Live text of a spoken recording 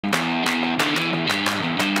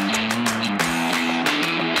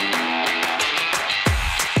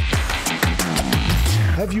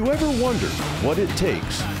Have you ever wondered what it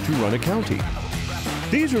takes to run a county?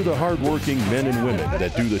 These are the hardworking men and women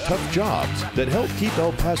that do the tough jobs that help keep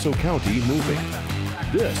El Paso County moving.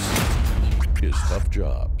 This is Tough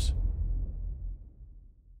Jobs.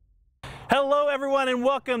 Hello everyone and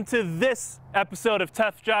welcome to this episode of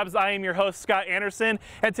Tough Jobs. I am your host Scott Anderson,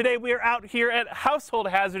 and today we are out here at Household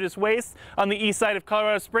Hazardous Waste on the east side of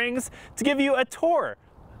Colorado Springs to give you a tour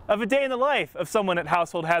of a day in the life of someone at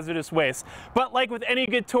Household Hazardous Waste. But like with any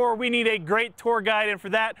good tour, we need a great tour guide, and for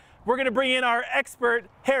that we're going to bring in our expert,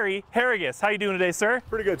 Harry Hazardous. How you doing today, sir?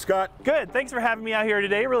 Pretty good, Scott. Good. Thanks for having me out here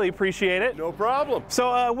today. Really appreciate it. No problem.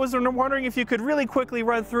 So was wondering if you could really quickly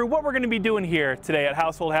run through what we're going to be doing here today at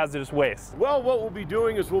Household Hazardous Waste. Well, what we'll be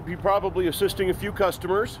doing is we'll be probably assisting a few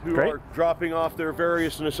customers who Great. are dropping off their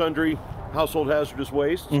various and sundry household hazardous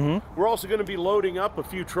waste. We're also going to be loading up a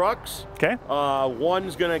few trucks. Okay.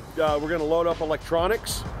 One's going to, we're going to load up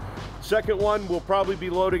electronics. Second one, we'll probably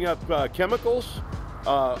be loading up chemicals.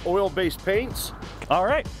 Oil-based paints. All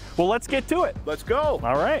right, well, let's get to it. Let's go.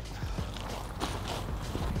 All right.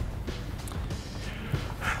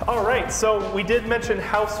 All right, so we did mention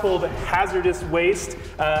household hazardous waste.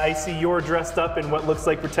 I see you're dressed up in what looks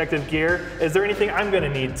like protective gear. Is there anything I'm going to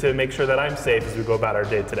need to make sure that I'm safe as we go about our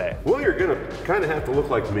day today? Well, you're going to kind of have to look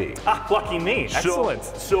like me. Ah, lucky me. Excellent.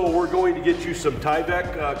 So we're going to get you some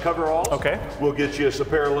Tyvek coveralls. Okay. We'll get you a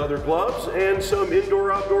pair of leather gloves and some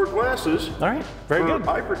indoor-outdoor glasses. All right, very good.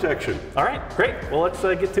 Eye protection. All right, great. Well, let's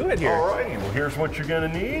get to it here. All righty, well, here's what you're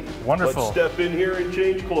going to need. Wonderful. Let's step in here and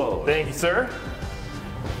change clothes. Thank you, sir.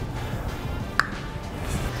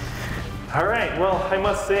 All right, well, I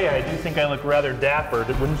must say, I do think I look rather dapper,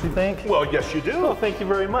 wouldn't you think? Well, yes, you do. Well, thank you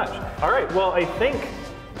very much. All right, well, I think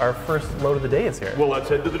our first load of the day is here. Well, let's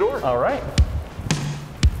head to the door. All right.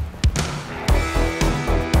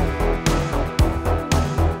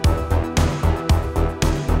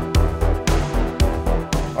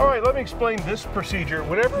 All right, let me explain this procedure.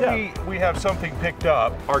 Whenever we have something picked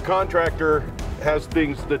up, our contractor has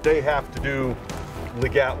things that they have to do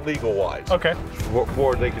legal-wise. Okay.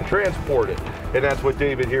 Before they can transport it. And that's what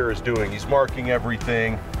David here is doing. He's marking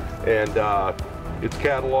everything, and it's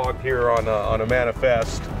cataloged here on a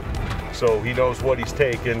manifest, so he knows what he's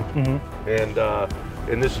taken.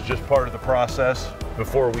 And this is just part of the process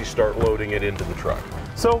before we start loading it into the truck.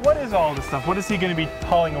 So what is all this stuff? What is he going to be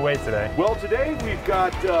hauling away today? Well, today we've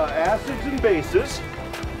got acids and bases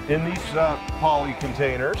in these poly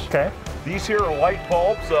containers. Okay. These here are light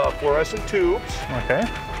bulbs, fluorescent tubes. Okay.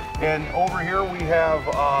 And over here we have,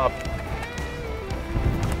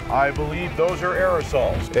 I believe those are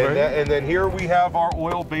aerosols. And then here we have our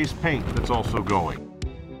oil-based paint that's also going.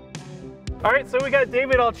 All right, so we got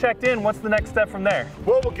David all checked in. What's the next step from there?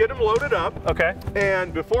 Well, we'll get them loaded up. Okay.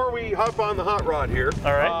 And before we hop on the hot rod here,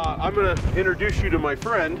 all right. I'm going to introduce you to my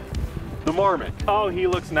friend, the Marmot. Oh, he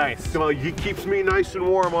looks nice. Well, he keeps me nice and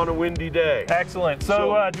warm on a windy day. Excellent.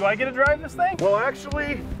 So do I get to drive this thing? Well,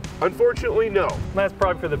 actually, unfortunately, no. That's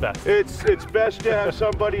probably for the best. It's best to have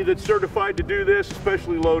somebody that's certified to do this,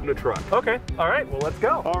 especially loading a truck. Okay. All right. Well, let's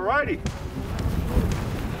go. All righty.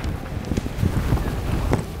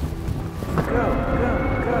 Go,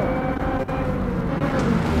 go, go.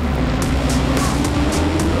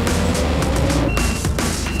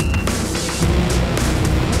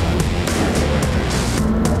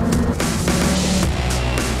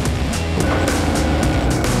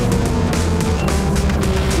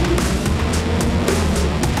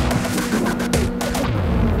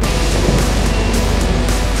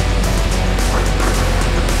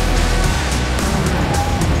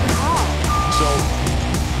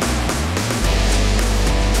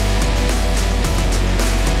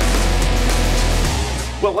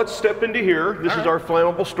 Well, let's step into here. This is our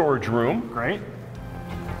flammable storage room. Great.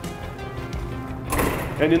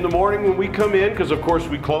 And in the morning when we come in, because of course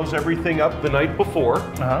we close everything up the night before.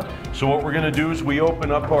 So what we're going to do is we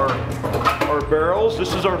open up our barrels.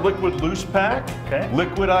 This is our liquid loose pack. Okay.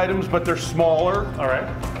 Liquid items, but they're smaller. All right.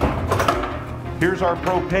 Here's our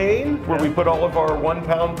propane, where we put all of our 1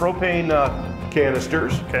 pound propane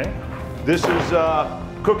canisters. Okay. This is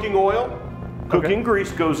cooking oil. Cooking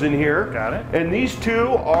grease goes in here. Got it. And these two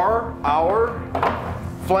are our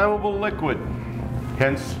flammable liquid,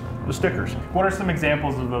 hence the stickers. What are some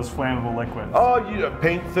examples of those flammable liquids? Oh,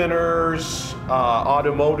 paint thinners,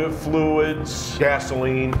 automotive fluids,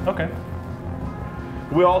 gasoline. Okay.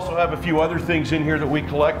 We also have a few other things in here that we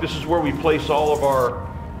collect. This is where we place all of our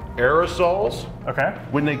aerosols. Okay.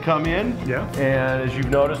 When they come in. Yeah. And as you've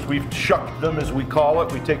noticed, we've chucked them, as we call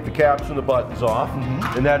it. We take the caps and the buttons off.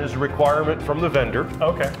 And that is a requirement from the vendor.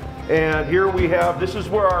 Okay. And here we have, this is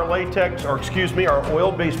where our latex, or excuse me, our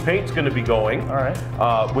oil-based paint's going to be going. All right.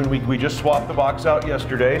 When we just swapped the box out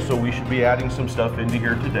yesterday, so we should be adding some stuff into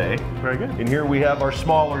here today. Very good. And here we have our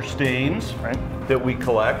smaller stains that we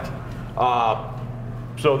collect.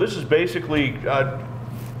 So this is basically,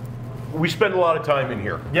 we spend a lot of time in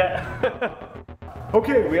here. Yeah.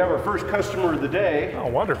 Okay, we have our first customer of the day. Oh,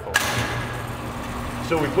 wonderful.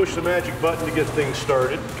 So we push the magic button to get things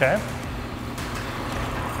started. Okay.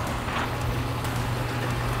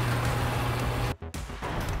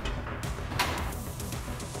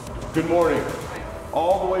 Good morning.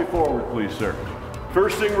 All the way forward, please, sir.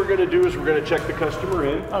 First thing we're going to do is we're going to check the customer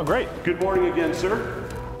in. Oh, great. Good morning again, sir.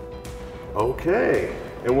 Okay.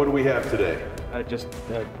 And what do we have today? Just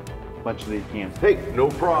a bunch of these cans. Hey, no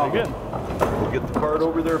problem. Very good. We'll get the card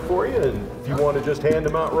over there for you, and if you want to just hand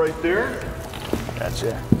them out right there.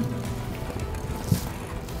 Gotcha.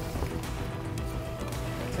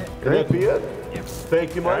 Can that be it? Yep.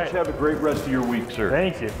 Thank you much. Right. Have a great rest of your week, sir.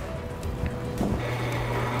 Thank you.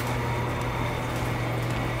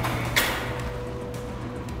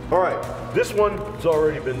 All right, this one's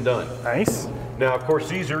already been done. Nice. Now, of course,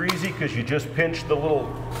 these are easy because you just pinch the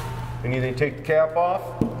little, and you then take the cap off.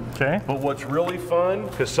 Okay. But what's really fun,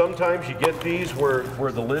 because sometimes you get these where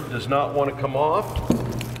the lid does not want to come off.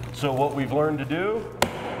 So what we've learned to do,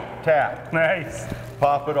 tap, Nice.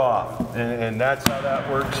 pop it off. And that's how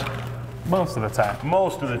that works Most of the time.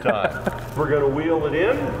 most of the time. We're going to wheel it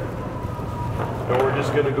in, and we're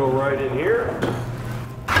just going to go right in here,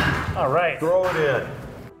 All right. throw it in.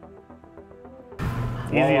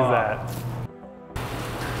 Easy as Voila. that.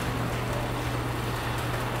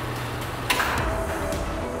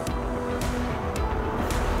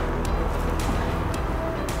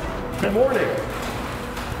 Good morning.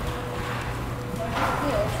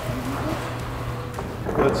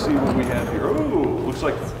 Let's see what we have here. Ooh, looks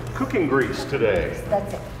like cooking grease today.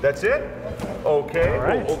 That's it. That's it? Okay, All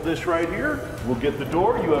right. we'll hold this right here. We'll get the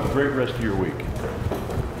door. You have a great rest of your week.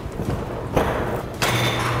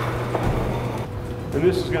 And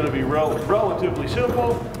this is going to be relatively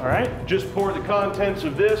simple. All right. Just pour the contents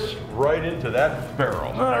of this right into that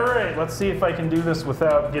barrel. All right. Let's see if I can do this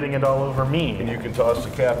without getting it all over And me. you can toss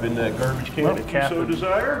the cap in that garbage can Well, if you cap so it.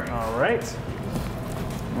 desire. All right.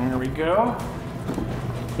 There we go.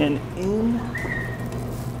 And in.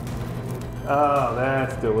 Oh,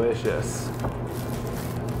 that's delicious.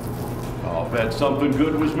 I'll bet something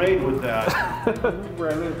good was made with that.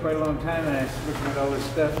 Where I lived quite a long time, and I was looking at all this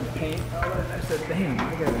stuff and paint, all that, and I said, damn,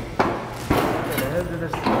 I got a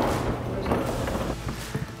hazardous.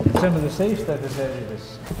 And some of the safe stuff is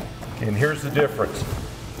hazardous. And here's the difference.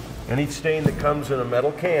 Any stain that comes in a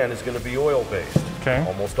metal can is going to be oil-based. Okay.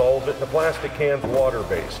 Almost all of it in the plastic can's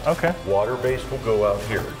water-based. Okay. Water-based will go out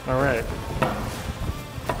here. All right.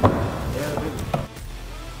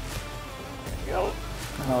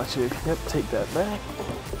 I'll let you, take that back.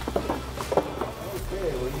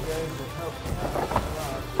 Okay, well, you guys have helped me out a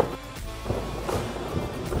lot.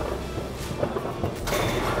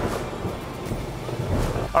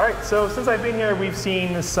 All right, so since I've been here, we've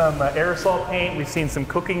seen some aerosol paint, we've seen some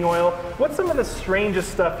cooking oil. What's some of the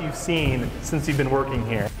strangest stuff you've seen since you've been working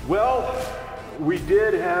here? Well, we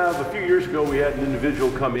did have, a few years ago, we had an individual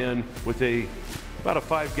come in with about a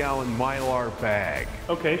 5-gallon Mylar bag.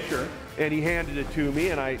 Okay, sure. And he handed it to me,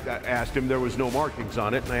 and I asked him, there was no markings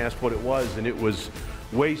on it, and I asked what it was, and it was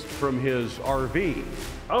waste from his RV.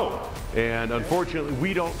 Oh. And unfortunately,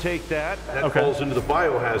 we don't take that. That Okay. falls into the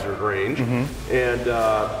biohazard range. And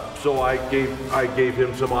so I gave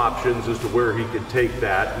him some options as to where he could take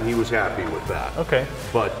that, and he was happy with that. Okay.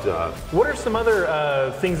 But What are some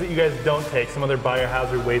other things that you guys don't take? Some other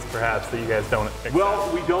biohazard waste, perhaps, that you guys don't accept?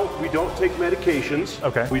 well, we don't take medications.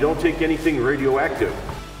 Okay. We don't take anything radioactive,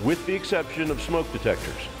 with the exception of smoke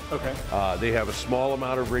detectors. Okay. They have a small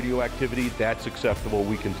amount of radioactivity. That's acceptable.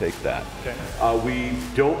 We can take that. Okay. We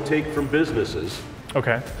don't take from businesses.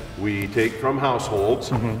 Okay. We take from households.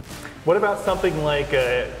 What about something like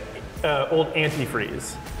old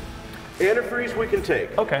antifreeze? Antifreeze we can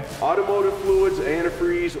take. Okay. Automotive fluids,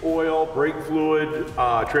 antifreeze, oil, brake fluid,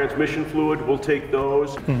 transmission fluid, we'll take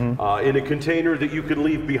those in a container that you can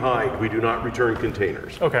leave behind. We do not return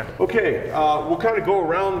containers. Okay. Okay, we'll kind of go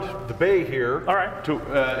around the bay here. All right.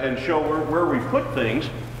 And show where we put things.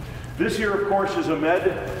 This here, of course, is a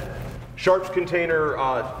Med Sharps container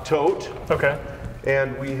tote. Okay.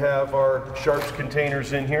 And we have our Sharps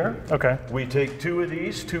containers in here. Okay. We take 2 of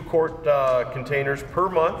these, 2-quart containers per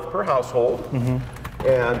month, per household.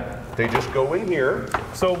 And they just go in here.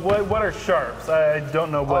 So what are sharps? I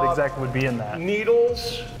don't know what Uh, exactly would be in that.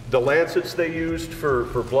 Needles, the lancets they used for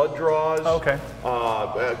blood draws. Okay.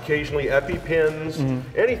 Occasionally EpiPens,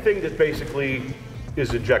 anything that basically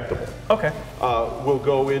is ejectable. Okay. Will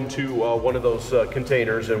go into one of those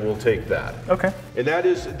containers and we'll take that. Okay. And that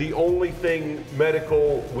is the only thing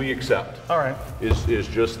medical we accept. All right. Is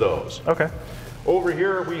just those. Okay. Over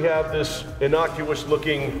here we have this innocuous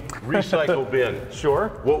looking recycle bin. Sure.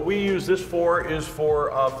 What we use this for is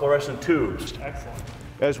for fluorescent tubes. Excellent.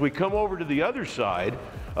 As we come over to the other side,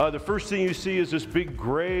 the first thing you see is this big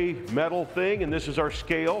gray metal thing, and this is our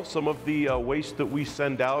scale. Some of the waste that we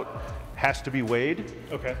send out has to be weighed.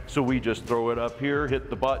 Okay. So we just throw it up here, hit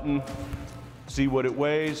the button, see what it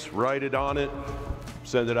weighs, write it on it,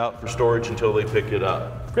 send it out for storage until they pick it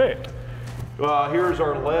up. Great. Here's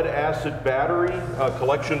our lead acid battery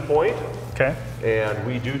collection point. Okay. And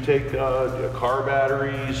we do take car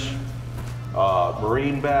batteries,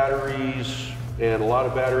 marine batteries, and a lot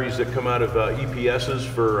of batteries that come out of EPSs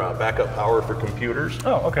for backup power for computers.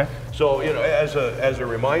 Oh, okay. So, you know, as a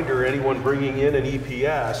reminder, anyone bringing in an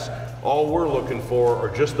EPS, all we're looking for are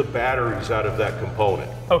just the batteries out of that component.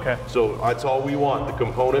 Okay. So that's all we want. The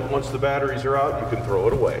component, once the batteries are out, you can throw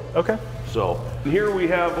it away. Okay. So here we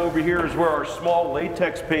have, over here is where our small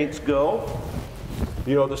latex paints go.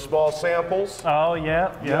 You know, the small samples. Oh,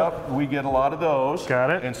 yeah. Yep, we get a lot of those. Got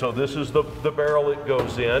it. And so this is the barrel it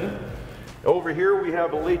goes in. Over here we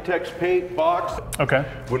have a latex paint box. Okay.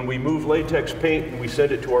 When we move latex paint and we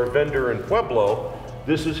send it to our vendor in Pueblo,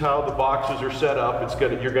 this is how the boxes are set up.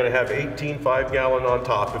 You're gonna have 18 5-gallon on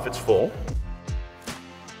top if it's full.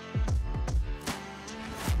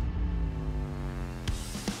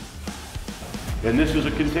 And this is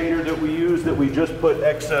a container that we use that we just put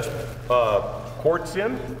excess quartz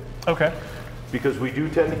in. Okay. Because we do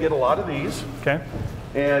tend to get a lot of these. Okay.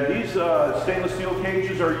 And these stainless steel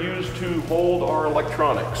cages are used to hold our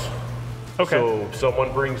electronics. Okay. So if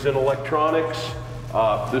someone brings in electronics,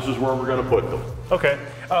 this is where we're going to put them. Okay.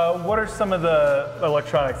 What are some of the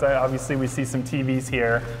electronics? Obviously, we see some TVs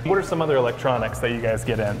here. What are some other electronics that you guys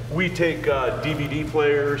get in? We take DVD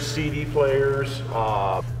players, CD players.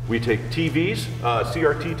 We take TVs,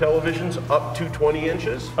 CRT televisions up to 20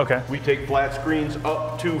 inches. Okay. We take flat screens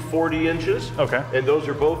up to 40 inches. Okay. And those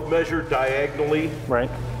are both measured diagonally. Right.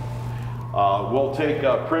 We'll take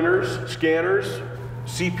printers, scanners,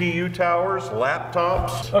 CPU towers,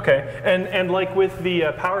 laptops. Okay, and like with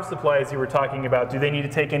the power supplies you were talking about, do they need to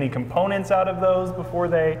take any components out of those before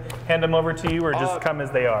they hand them over to you, or just come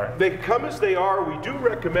as they are? They come as they are. We do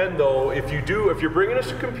recommend, though, if you're bringing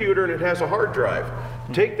us a computer and it has a hard drive,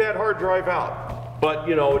 take that hard drive out. But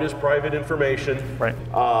you know, it is private information. Right.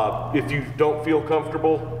 If you don't feel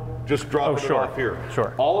comfortable, just drop it off here.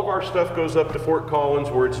 Sure. All of our stuff goes up to Fort Collins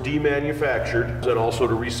where it's demanufactured, and also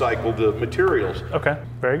to recycle the materials. Okay,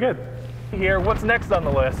 very good. Here, what's next on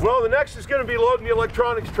the list? Well, the next is going to be loading the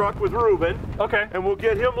electronics truck with Ruben. Okay. And we'll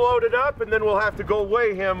get him loaded up, and then we'll have to go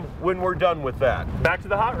weigh him when we're done with that. Back to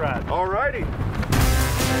the hot rod. All righty.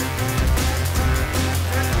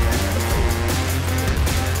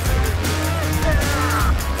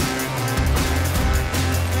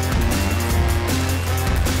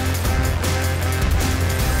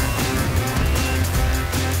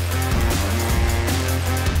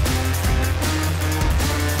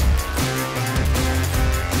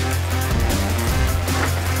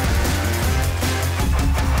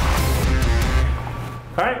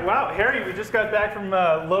 All right, wow, Harry, we just got back from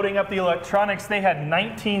loading up the electronics. They had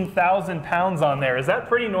 19,000 pounds on there. Is that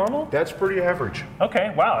pretty normal? That's pretty average.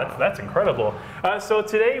 Okay, wow, that's incredible. So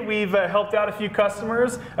today we've helped out a few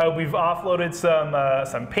customers. We've offloaded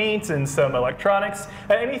some paints and some electronics.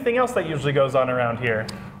 Anything else that usually goes on around here?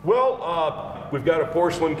 Well, we've got a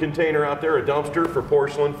porcelain container out there, a dumpster for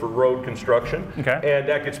porcelain for road construction. Okay. And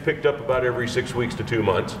that gets picked up about every 6 weeks to 2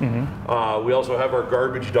 months. We also have our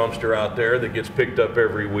garbage dumpster out there that gets picked up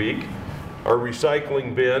every week. Our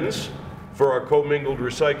recycling bins for our commingled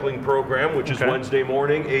recycling program, which is Wednesday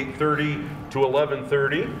morning, 8:30 to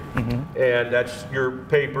 11:30. And that's your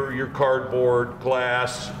paper, your cardboard,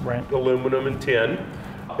 glass, aluminum, and tin.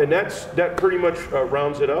 And that pretty much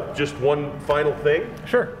rounds it up. Just one final thing.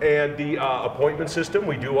 Sure. And the appointment system,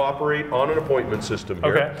 we do operate on an appointment system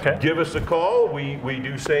here. Okay. Give us a call. We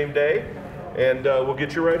do same day, and we'll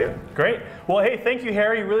get you right in. Great. Well, hey, thank you,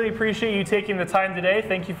 Harry. Really appreciate you taking the time today.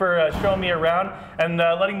 Thank you for showing me around and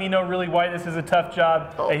letting me know really why this is a tough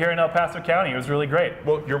job here in El Paso County. It was really great.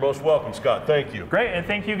 Well, you're most welcome, Scott. Thank you. Great, and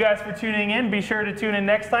thank you guys for tuning in. Be sure to tune in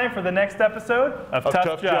next time for the next episode of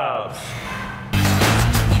Tough Jobs.